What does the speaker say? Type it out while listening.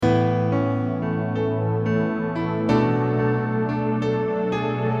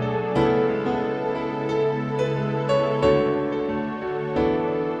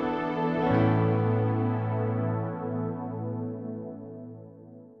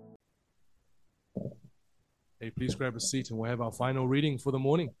Hey, please grab a seat and we'll have our final reading for the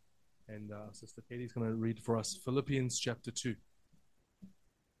morning. And Sister Katie's going to read for us Philippians chapter 2.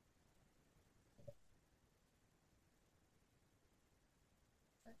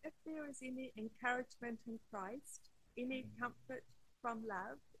 If there is any encouragement in Christ, any comfort from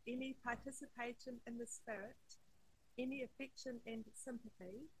love, any participation in the Spirit, any affection and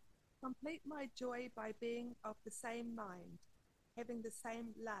sympathy, complete my joy by being of the same mind, having the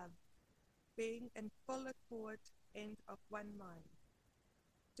same love, being in full accord and of one mind.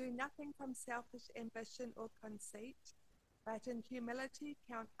 Do nothing from selfish ambition or conceit, but in humility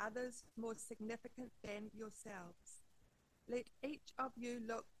count others more significant than yourselves. Let each of you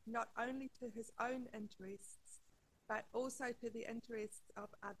look not only to his own interests, but also to the interests of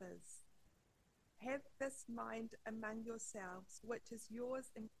others. Have this mind among yourselves, which is yours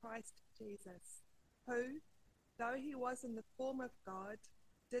in Christ Jesus, who, though he was in the form of God,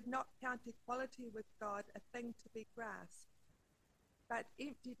 did not count equality with God a thing to be grasped, but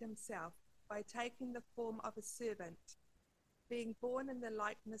emptied himself by taking the form of a servant, being born in the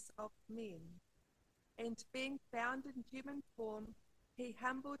likeness of men. And being found in human form, he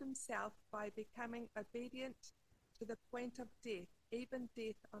humbled himself by becoming obedient to the point of death, even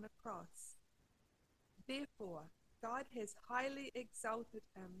death on a cross. Therefore, God has highly exalted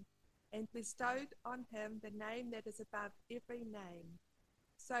him and bestowed on him the name that is above every name,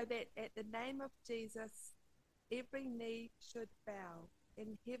 so that at the name of Jesus every knee should bow,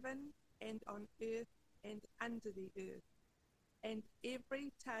 in heaven and on earth and under the earth, and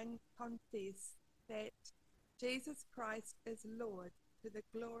every tongue confess that Jesus Christ is Lord, to the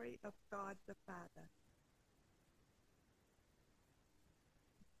glory of God the Father.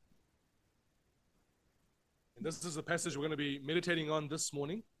 And this is a passage we're going to be meditating on this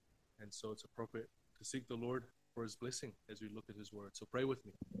morning. And so it's appropriate to seek the Lord for his blessing as we look at his word. So pray with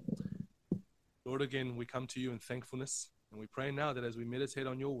me. Lord, again, we come to you in thankfulness. And we pray now that as we meditate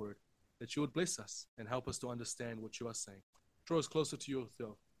on your word, that you would bless us and help us to understand what you are saying. Draw us closer to you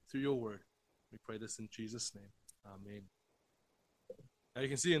through your word. We pray this in Jesus' name. Amen. Now you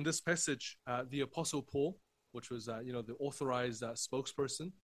can see in this passage, the Apostle Paul, which was, the authorized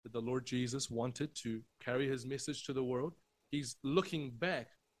spokesperson that the Lord Jesus wanted to carry his message to the world. He's looking back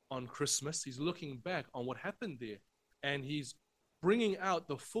on Christmas. He's looking back on what happened there. And he's bringing out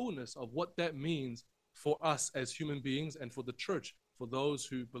the fullness of what that means for us as human beings and for the church, for those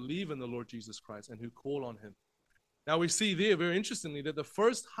who believe in the Lord Jesus Christ and who call on him. Now we see there, very interestingly, that the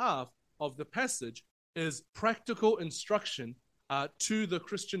first half of the passage is practical instruction to the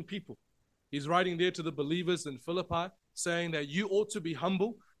Christian people. He's writing there to the believers in Philippi, saying that you ought to be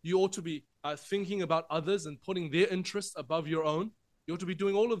humble. You ought to be thinking about others and putting their interests above your own. You ought to be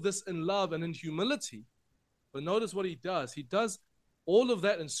doing all of this in love and in humility. But notice what he does. He does all of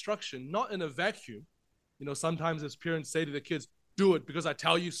that instruction, not in a vacuum. You know, sometimes as parents say to the kids, do it because I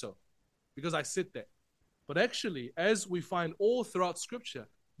tell you so, because I said that. But actually, as we find all throughout Scripture,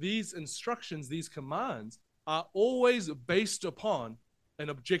 these instructions, these commands are always based upon an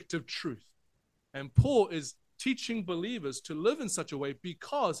objective truth. And Paul is teaching believers to live in such a way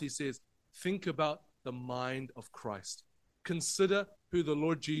because he says, think about the mind of Christ. Consider who the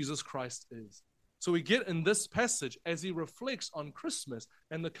Lord Jesus Christ is. So we get in this passage, as he reflects on Christmas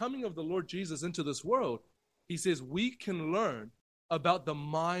and the coming of the Lord Jesus into this world, he says we can learn about the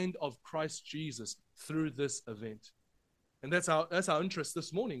mind of Christ Jesus through this event. And that's our interest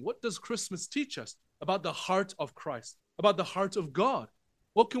this morning. What does Christmas teach us about the heart of Christ, about the heart of God?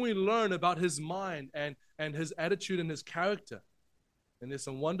 What can we learn about his mind and his attitude and his character? And there's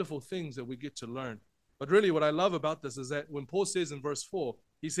some wonderful things that we get to learn. But really what I love about this is that when Paul says in verse 4,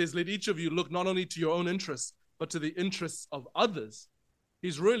 he says, let each of you look not only to your own interests, but to the interests of others.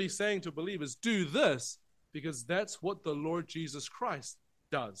 He's really saying to believers, do this because that's what the Lord Jesus Christ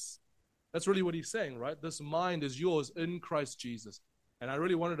does. That's really what he's saying, right? This mind is yours in Christ Jesus. And I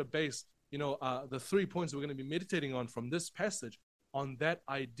really wanted to base, the 3 points we're going to be meditating on from this passage on that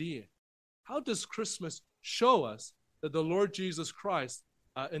idea. How does Christmas show us that the Lord Jesus Christ,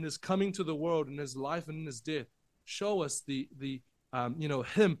 in his coming to the world, in his life and in his death, show us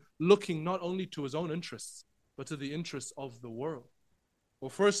him looking not only to his own interests, but to the interests of the world? Well,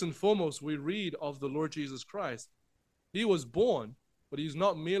 first and foremost, we read of the Lord Jesus Christ. He was born, but he's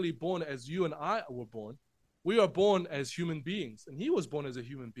not merely born as you and I were born. We are born as human beings, and he was born as a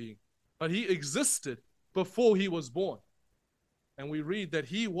human being, but he existed before he was born. And we read that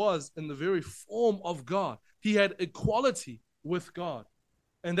he was in the very form of God. He had equality with God.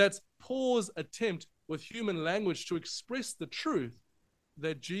 And that's Paul's attempt with human language to express the truth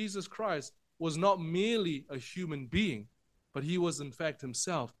that Jesus Christ was not merely a human being, but he was in fact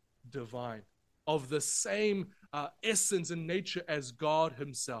himself divine, of the same essence and nature as God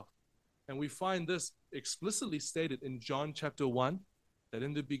himself. And we find this explicitly stated in John chapter 1, that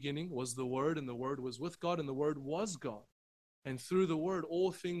in the beginning was the Word, and the Word was with God, and the Word was God. And through the Word,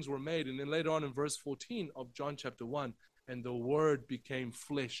 all things were made. And then later on in verse 14 of John chapter 1, and the Word became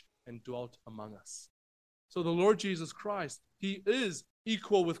flesh and dwelt among us. So the Lord Jesus Christ, he is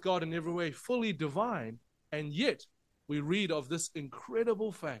equal with God in every way, fully divine. And yet we read of this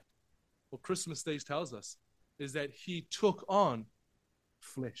incredible fact, what Christmas Day tells us, is that he took on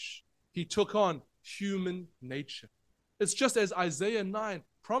flesh. He took on human nature. It's just as Isaiah 9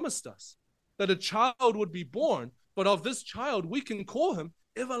 promised us, that a child would be born, but of this child we can call him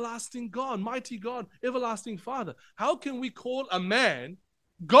everlasting God, mighty God, everlasting Father. How can we call a man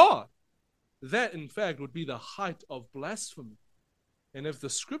God? That, in fact, would be the height of blasphemy. And if the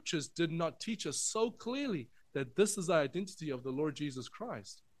scriptures did not teach us so clearly that this is the identity of the Lord Jesus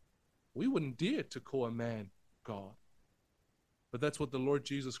Christ, we wouldn't dare to call a man God. But that's what the Lord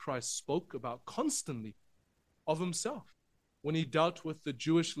Jesus Christ spoke about constantly of himself. When he dealt with the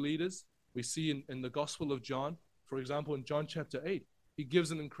Jewish leaders, we see in the Gospel of John, for example, in John chapter 8, he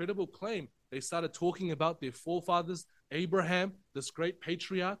gives an incredible claim. They started talking about their forefathers, Abraham, this great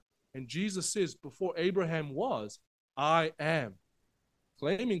patriarch. And Jesus says, before Abraham was, I am.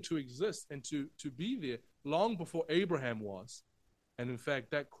 Claiming to exist and to be there long before Abraham was. And in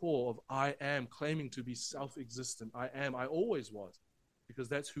fact, that call of I am, claiming to be self-existent. I am, I always was. Because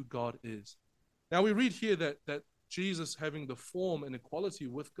that's who God is. Now we read here that Jesus, having the form and equality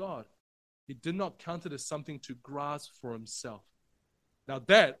with God, he did not count it as something to grasp for himself. Now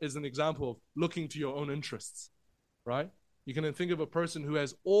that is an example of looking to your own interests, right? You can think of a person who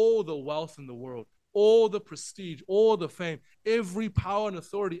has all the wealth in the world, all the prestige, all the fame, every power and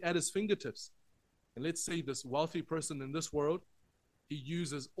authority at his fingertips. And let's say this wealthy person in this world, he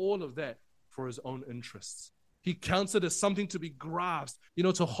uses all of that for his own interests. He counts it as something to be grasped,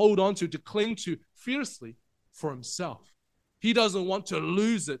 to hold on to cling to fiercely for himself. He doesn't want to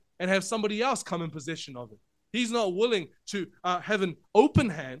lose it and have somebody else come in possession of it. He's not willing to have an open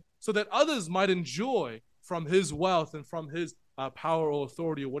hand so that others might enjoy from his wealth and from his power or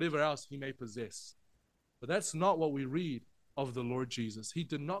authority or whatever else he may possess. But that's not what we read of the Lord Jesus. He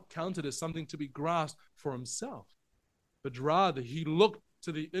did not count it as something to be grasped for himself, but rather he looked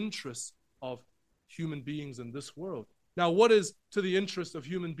to the interests of human beings in this world. Now, what is to the interest of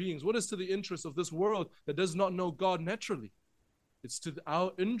human beings? What is to the interest of this world that does not know God naturally? It's to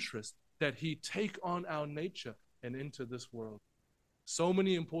our interest that he take on our nature and enter this world. So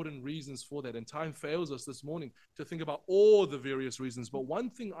many important reasons for that, and time fails us this morning to think about all the various reasons. But one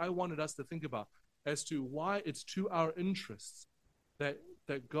thing I wanted us to think about as to why it's to our interests that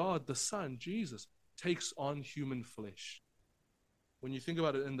God, the Son, Jesus, takes on human flesh. When you think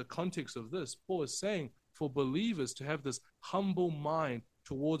about it in the context of this, Paul is saying for believers to have this humble mind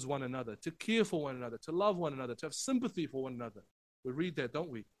towards one another, to care for one another, to love one another, to have sympathy for one another. We read that,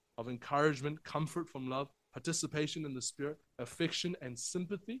 don't we? Of encouragement, comfort from love, participation in the Spirit, affection, and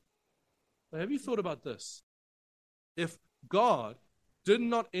sympathy. Now, have you thought about this? If God did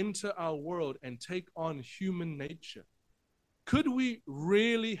not enter our world and take on human nature, could we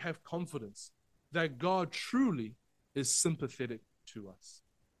really have confidence that God truly is sympathetic to us?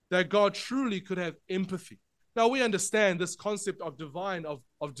 That God truly could have empathy? Now, we understand this concept of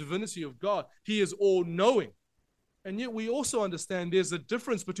divinity of God. He is all-knowing. And yet we also understand there's a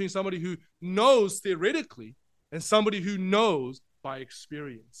difference between somebody who knows theoretically and somebody who knows by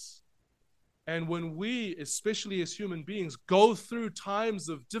experience. And when we, especially as human beings, go through times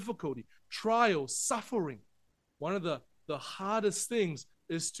of difficulty, trial, suffering, one of the hardest things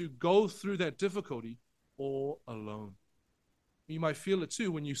is to go through that difficulty all alone. You might feel it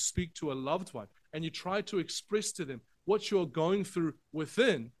too when you speak to a loved one and you try to express to them what you're going through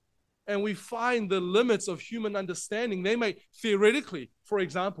within. And we find the limits of human understanding. They may theoretically, for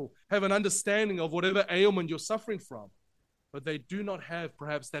example, have an understanding of whatever ailment you're suffering from, but they do not have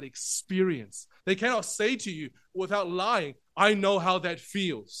perhaps that experience. They cannot say to you without lying, I know how that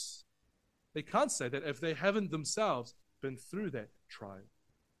feels. They can't say that if they haven't themselves been through that trial.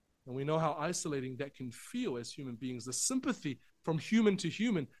 And we know how isolating that can feel as human beings. The sympathy from human to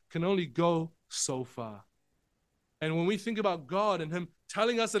human can only go so far. And when we think about God and him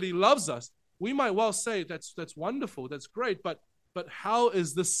telling us that he loves us, we might well say that's wonderful, that's great, but how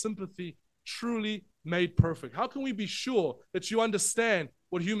is this sympathy truly made perfect? How can we be sure that you understand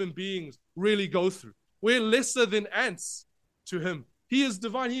what human beings really go through? We're lesser than ants to him. He is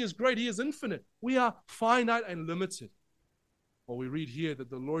divine, he is great, he is infinite. We are finite and limited. Well, we read here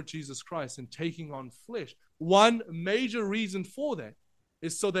that the Lord Jesus Christ, in taking on flesh, one major reason for that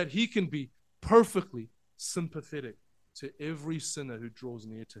is so that he can be perfectly sympathetic to every sinner who draws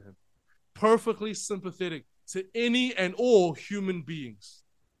near to him, perfectly sympathetic to any and all human beings.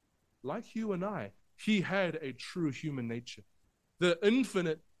 Like you and I, he had a true human nature. The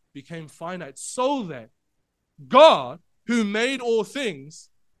infinite became finite so that God, who made all things,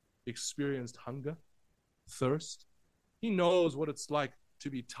 experienced hunger, thirst. He knows what it's like to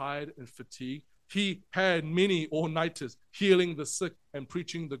be tired and fatigued. He had many all-nighters healing the sick and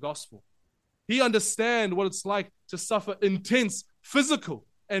preaching the gospel. He understands what it's like to suffer intense physical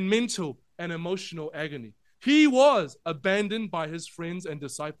and mental and emotional agony. He was abandoned by his friends and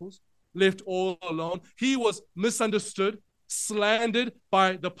disciples, left all alone. He was misunderstood, slandered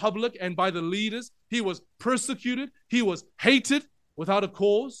by the public and by the leaders. He was persecuted. He was hated without a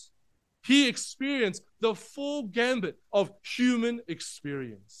cause. He experienced the full gambit of human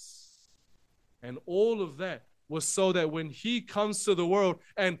experience. And all of that was so that when he comes to the world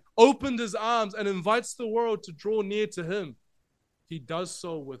and opened his arms and invites the world to draw near to him, he does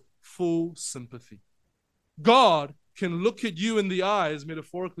so with full sympathy. God can look at you in the eyes,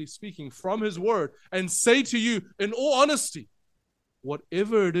 metaphorically speaking, from his word and say to you in all honesty,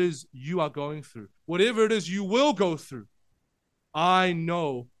 whatever it is you are going through, whatever it is you will go through, I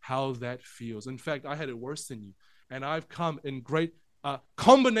know how that feels. In fact, I had it worse than you. And I've come in great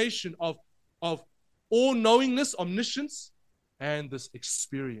combination of all-knowingness, omniscience, and this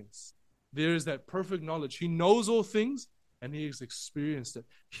experience. There is that perfect knowledge. He knows all things, and he has experienced it.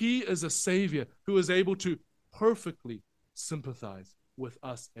 He is a Savior who is able to perfectly sympathize with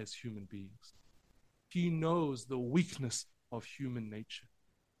us as human beings. He knows the weakness of human nature.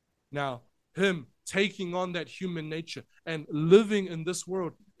 Now, him taking on that human nature and living in this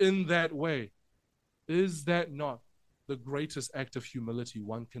world in that way, is that not the greatest act of humility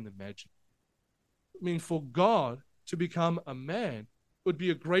one can imagine? I mean, for God to become a man would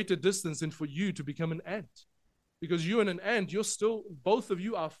be a greater distance than for you to become an ant. Because you and an ant, you're still, both of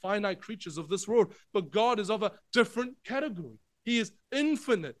you are finite creatures of this world, but God is of a different category. He is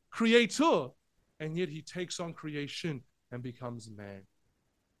infinite, creator, and yet he takes on creation and becomes man.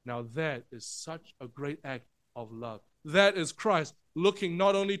 Now that is such a great act of love. That is Christ looking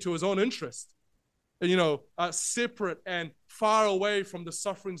not only to his own interest, separate and far away from the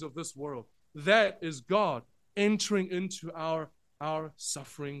sufferings of this world. That is God entering into our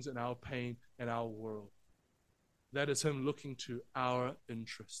sufferings and our pain and our world. That is him looking to our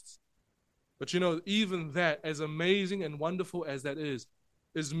interests. But even that, as amazing and wonderful as that is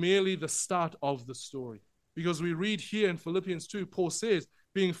merely the start of the story. Because we read here in Philippians 2, Paul says,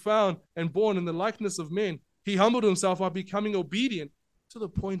 being found and born in the likeness of men, he humbled himself by becoming obedient to the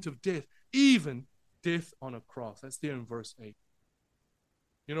point of death, even death on a cross. That's there in verse 8.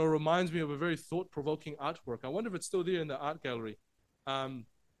 It reminds me of a very thought-provoking artwork. I wonder if it's still there in the art gallery.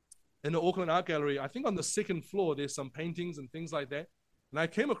 In the Auckland Art Gallery, I think on the second floor, there's some paintings and things like that. And I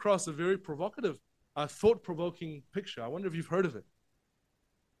came across a very provocative, thought-provoking picture. I wonder if you've heard of it.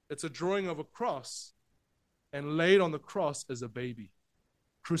 It's a drawing of a cross, and laid on the cross is a baby,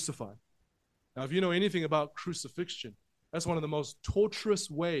 crucified. Now, if you know anything about crucifixion, that's one of the most torturous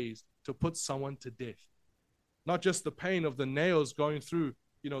ways to put someone to death. Not just the pain of the nails going through,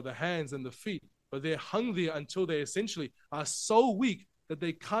 the hands and the feet, but they're hung there until they essentially are so weak that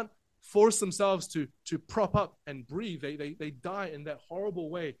they can't force themselves to prop up and breathe. They die in that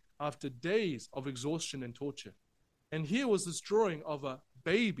horrible way after days of exhaustion and torture. And here was this drawing of a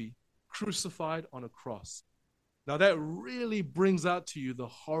baby crucified on a cross. Now that really brings out to you the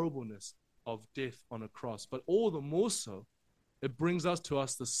horribleness of death on a cross. But all the more so, it brings us to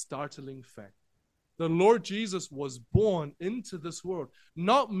us the startling fact. The Lord Jesus was born into this world,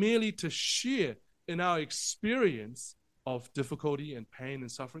 not merely to share in our experience of difficulty and pain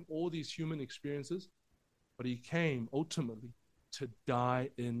and suffering, all these human experiences, but he came ultimately to die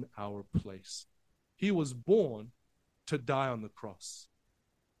in our place. He was born to die on the cross.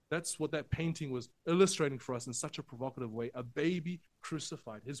 That's what that painting was illustrating for us in such a provocative way. A baby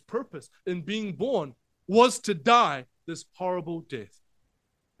crucified. His purpose in being born was to die this horrible death.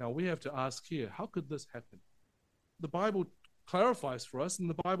 Now we have to ask here, how could this happen? The Bible clarifies for us, and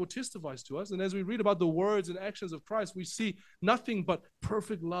the Bible testifies to us. And as we read about the words and actions of Christ, we see nothing but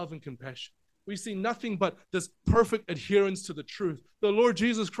perfect love and compassion. We see nothing but this perfect adherence to the truth. The Lord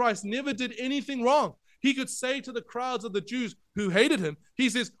Jesus Christ never did anything wrong. He could say to the crowds of the Jews who hated him, he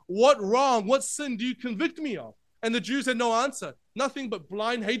says, what wrong, what sin do you convict me of? And the Jews had no answer. Nothing but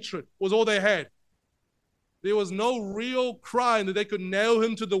blind hatred was all they had. There was no real crime that they could nail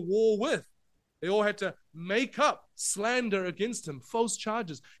him to the wall with. They all had to make up slander against him, false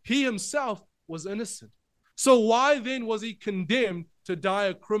charges. He himself was innocent. So why then was he condemned to die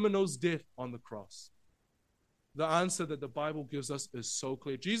a criminal's death on the cross? The answer that the Bible gives us is so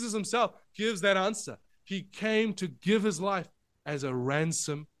clear. Jesus himself gives that answer. He came to give his life as a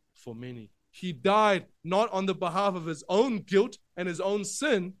ransom for many. He died not on the behalf of his own guilt and his own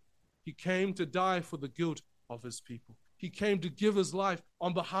sin. He came to die for the guilt of his people. He came to give his life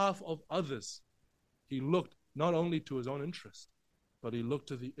on behalf of others. He looked not only to his own interest, but he looked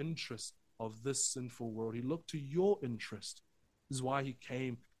to the interest of this sinful world. He looked to your interest. This is why he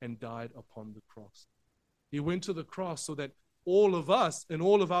came and died upon the cross. He went to the cross so that all of us, in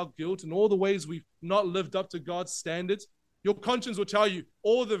all of our guilt and all the ways we've not lived up to God's standards, your conscience will tell you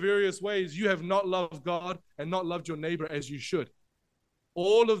all the various ways you have not loved God and not loved your neighbor as you should.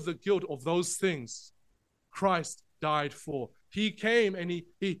 All of the guilt of those things, Christ died for. He came and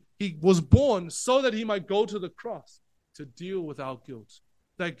he was born so that he might go to the cross to deal with our guilt.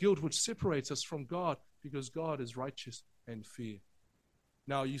 That guilt which separates us from God, because God is righteous and fair.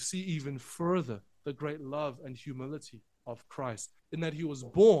 Now you see even further the great love and humility of Christ in that he was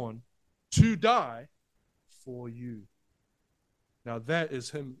born to die for you. Now that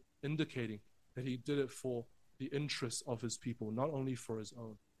is him indicating that he did it for the interests of his people, not only for his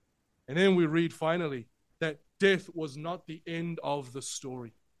own. And then we read finally that death was not the end of the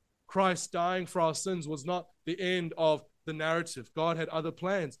story. Christ dying for our sins was not the end of the narrative. God had other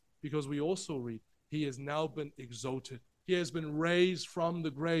plans, because we also read he has now been exalted. He has been raised from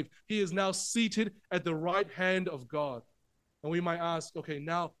the grave. He is now seated at the right hand of God. And we might ask, okay,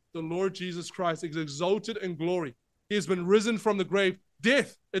 now the Lord Jesus Christ is exalted in glory. He has been risen from the grave.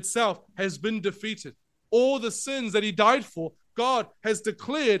 Death itself has been defeated. All the sins that he died for, God has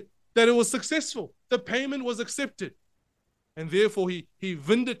declared that it was successful. The payment was accepted. And therefore, he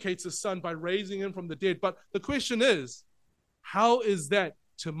vindicates his son by raising him from the dead. But the question is, how is that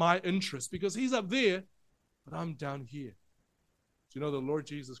to my interest? Because he's up there, but I'm down here. Do you know the Lord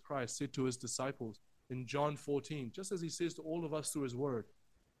Jesus Christ said to his disciples in John 14, just as he says to all of us through his word,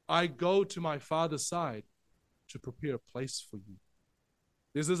 I go to my Father's side to prepare a place for you.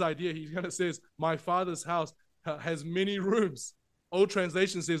 There's this idea, he kind of says, my Father's house has many rooms. Old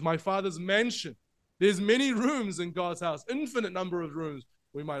translation says, my Father's mansion. There's many rooms in God's house, infinite number of rooms,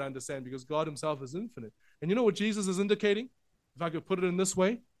 we might understand, because God himself is infinite. And you know what Jesus is indicating? If I could put it in this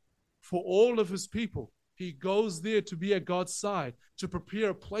way, for all of his people, he goes there to be at God's side, to prepare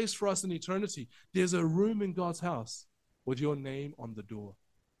a place for us in eternity. There's a room in God's house with your name on the door.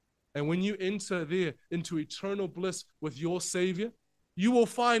 And when you enter there into eternal bliss with your Savior, you will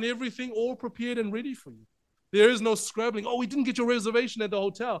find everything all prepared and ready for you. There is no scrabbling. Oh, we didn't get your reservation at the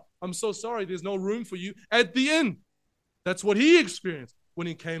hotel. I'm so sorry. There's no room for you at the inn. That's what he experienced when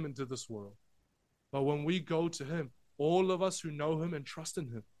he came into this world. But when we go to him, all of us who know him and trust in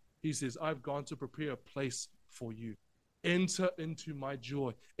him, he says, I've gone to prepare a place for you. Enter into my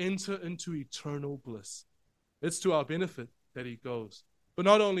joy. Enter into eternal bliss. It's to our benefit that he goes. But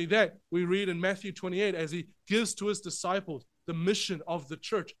not only that, we read in Matthew 28, as he gives to his disciples the mission of the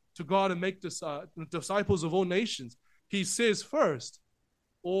church to go out and make disciples of all nations. He says first,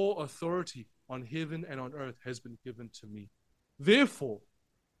 all authority on heaven and on earth has been given to me. Therefore,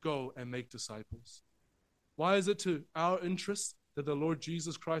 go and make disciples. Why is it to our interest that the Lord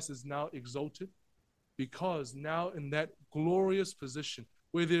Jesus Christ is now exalted? Because now in that glorious position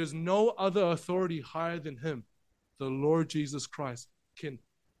where there is no other authority higher than him, the Lord Jesus Christ can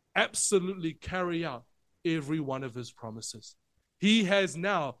absolutely carry out every one of his promises. He has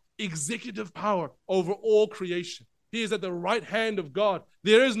now executive power over all creation. He is at the right hand of God.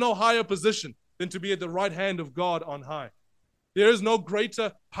 There is no higher position than to be at the right hand of God on high. There is no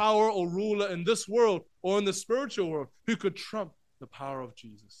greater power or ruler in this world or in the spiritual world who could trump the power of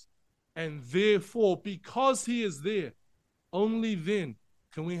Jesus. And therefore, because he is there, only then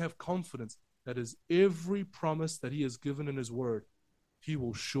can we have confidence that is every promise that he has given in his word, he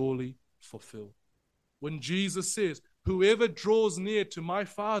will surely fulfill. When Jesus says, whoever draws near to my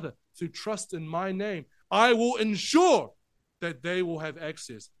Father through trust in my name, I will ensure that they will have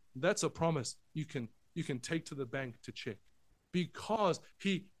access. That's a promise you can take to the bank to check. Because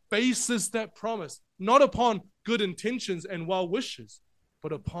he bases that promise not upon good intentions and well wishes,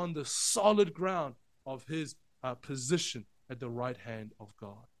 but upon the solid ground of his position at the right hand of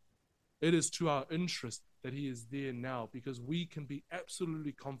God. It is to our interest that he is there now, because we can be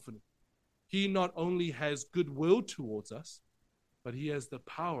absolutely confident. He not only has goodwill towards us, but he has the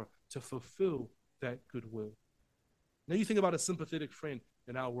power to fulfill that goodwill. Now you think about a sympathetic friend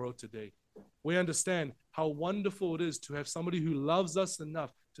in our world today. We understand how wonderful it is to have somebody who loves us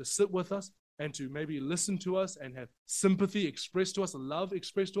enough to sit with us and to maybe listen to us and have sympathy expressed to us, love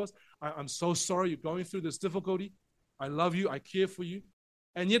expressed to us. I'm so sorry you're going through this difficulty. I love you, I care for you.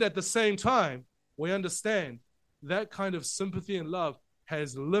 And yet at the same time, we understand that kind of sympathy and love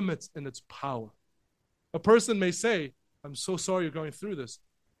has limits in its power. A person may say, I'm so sorry you're going through this,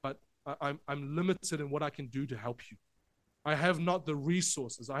 but I'm limited in what I can do to help you. I have not the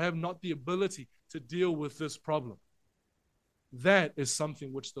resources. I have not the ability to deal with this problem. That is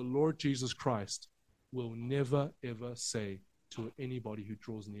something which the Lord Jesus Christ will never, ever say to anybody who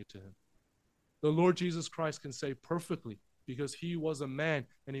draws near to him. The Lord Jesus Christ can say perfectly, because he was a man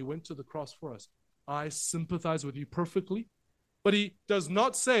and he went to the cross for us, I sympathize with you perfectly. But he does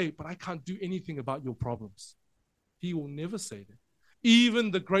not say, but I can't do anything about your problems. He will never say that.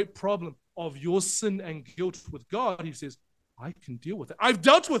 Even the great problem of your sin and guilt with God, he says, I can deal with it. I've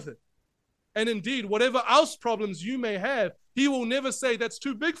dealt with it. And indeed, whatever else problems you may have, he will never say, that's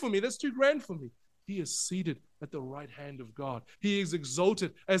too big for me, that's too grand for me. He is seated at the right hand of God. He is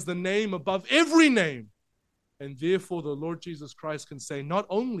exalted as the name above every name. And therefore, the Lord Jesus Christ can say not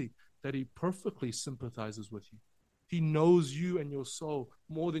only that he perfectly sympathizes with you, he knows you and your soul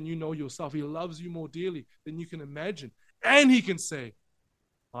more than you know yourself. He loves you more dearly than you can imagine. And he can say,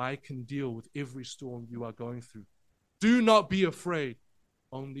 I can deal with every storm you are going through. Do not be afraid.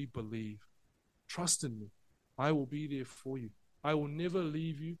 Only believe. Trust in me. I will be there for you. I will never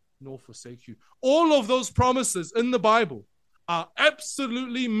leave you nor forsake you. All of those promises in the Bible are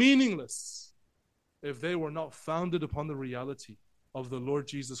absolutely meaningless if they were not founded upon the reality of the Lord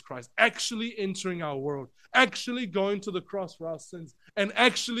Jesus Christ actually entering our world, actually going to the cross for our sins, and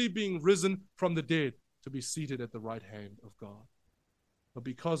actually being risen from the dead to be seated at the right hand of God. But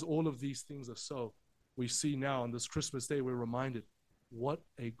because all of these things are so, we see now on this Christmas day, we're reminded what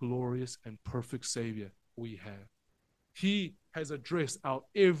a glorious and perfect Savior we have. He has addressed our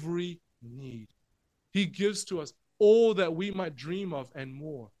every need. He gives to us all that we might dream of and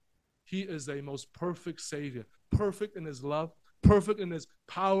more. He is a most perfect Savior, perfect in his love, perfect in his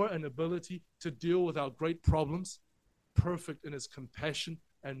power and ability to deal with our great problems, perfect in his compassion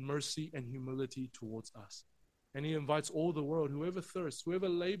and mercy and humility towards us. And he invites all the world, whoever thirsts, whoever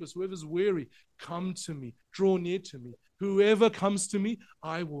labors, whoever's weary, come to me, draw near to me. Whoever comes to me,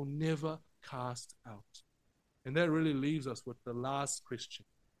 I will never cast out. And that really leaves us with the last question.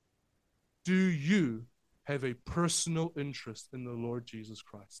 Do you have a personal interest in the Lord Jesus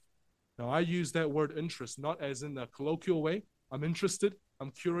Christ? Now, I use that word interest not as in the colloquial way. I'm interested.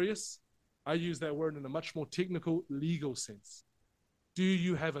 I'm curious. I use that word in a much more technical, legal sense. Do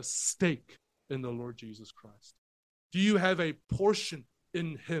you have a stake in the Lord Jesus Christ? Do you have a portion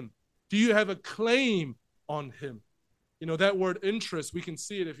in him? Do you have a claim on him? You know, that word interest, we can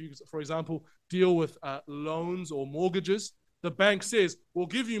see it if you, for example, deal with loans or mortgages. The bank says, we'll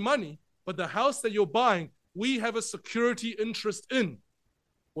give you money, but the house that you're buying, we have a security interest in.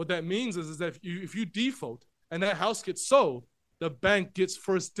 What that means is that if you default and that house gets sold, the bank gets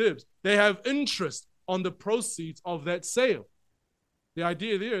first dibs. They have interest on the proceeds of that sale. The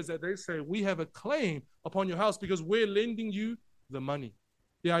idea there is that they say, we have a claim upon your house because we're lending you the money.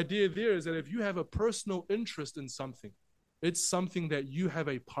 The idea there is that if you have a personal interest in something, it's something that you have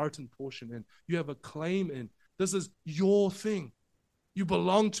a part and portion in. You have a claim in. This is your thing. You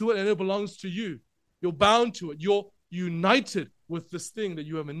belong to it and it belongs to you. You're bound to it. You're united with this thing that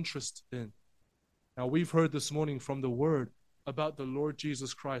you have an interest in. Now, we've heard this morning from the Word about the Lord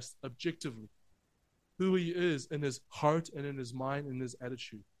Jesus Christ objectively, who he is in his heart and in his mind and his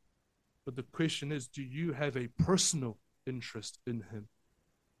attitude. But the question is, do you have a personal interest in him?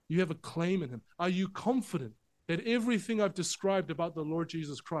 You have a claim in him. Are you confident that everything I've described about the Lord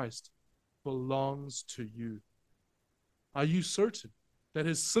Jesus Christ belongs to you? Are you certain that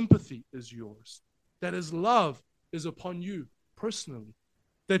his sympathy is yours, that his love is upon you personally,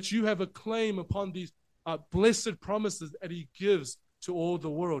 that you have a claim upon these blessed promises that he gives to all the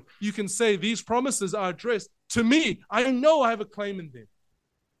world? You can say these promises are addressed to me. I know I have a claim in them.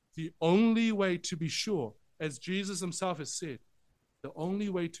 The only way to be sure, as Jesus himself has said, the only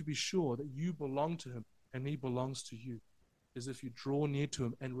way to be sure that you belong to him and he belongs to you is if you draw near to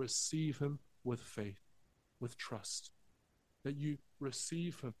him and receive him with faith, with trust, that you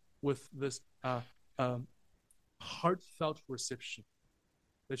receive him with this heartfelt reception,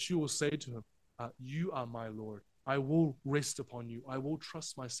 that you will say to him, you are my Lord. I will rest upon you. I will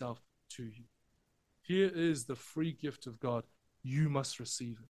trust myself to you. Here is the free gift of God. You must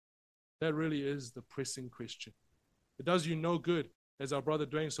receive it. That really is the pressing question. It does you no good, as our brother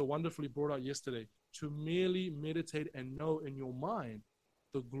Dwayne so wonderfully brought out yesterday, to merely meditate and know in your mind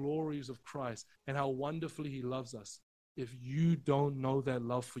the glories of Christ and how wonderfully he loves us if you don't know that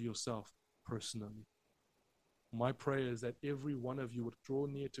love for yourself personally. My prayer is that every one of you would draw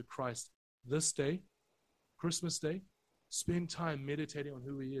near to Christ this day, Christmas Day, Spend time meditating on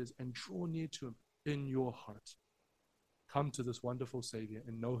who he is and draw near to him in your heart. Come to this wonderful Savior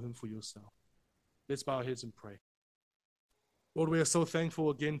and know him for yourself. Let's bow our heads and pray. Lord, we are so thankful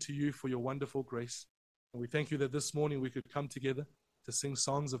again to you for your wonderful grace. And we thank you that this morning we could come together to sing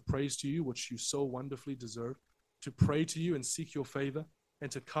songs of praise to you, which you so wonderfully deserve, to pray to you and seek your favor, and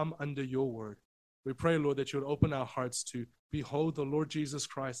to come under your word. We pray, Lord, that you would open our hearts to behold the Lord Jesus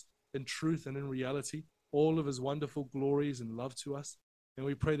Christ in truth and in reality, all of his wonderful glories and love to us. And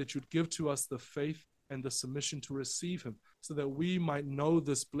we pray that you'd give to us the faith and the submission to receive him, so that we might know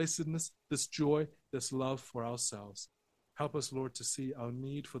this blessedness, this joy, this love for ourselves. Help us, Lord, to see our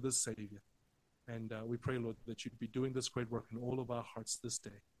need for this Savior. And we pray, Lord, that you'd be doing this great work in all of our hearts this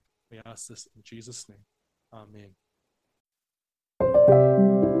day. We ask this in Jesus' name. Amen.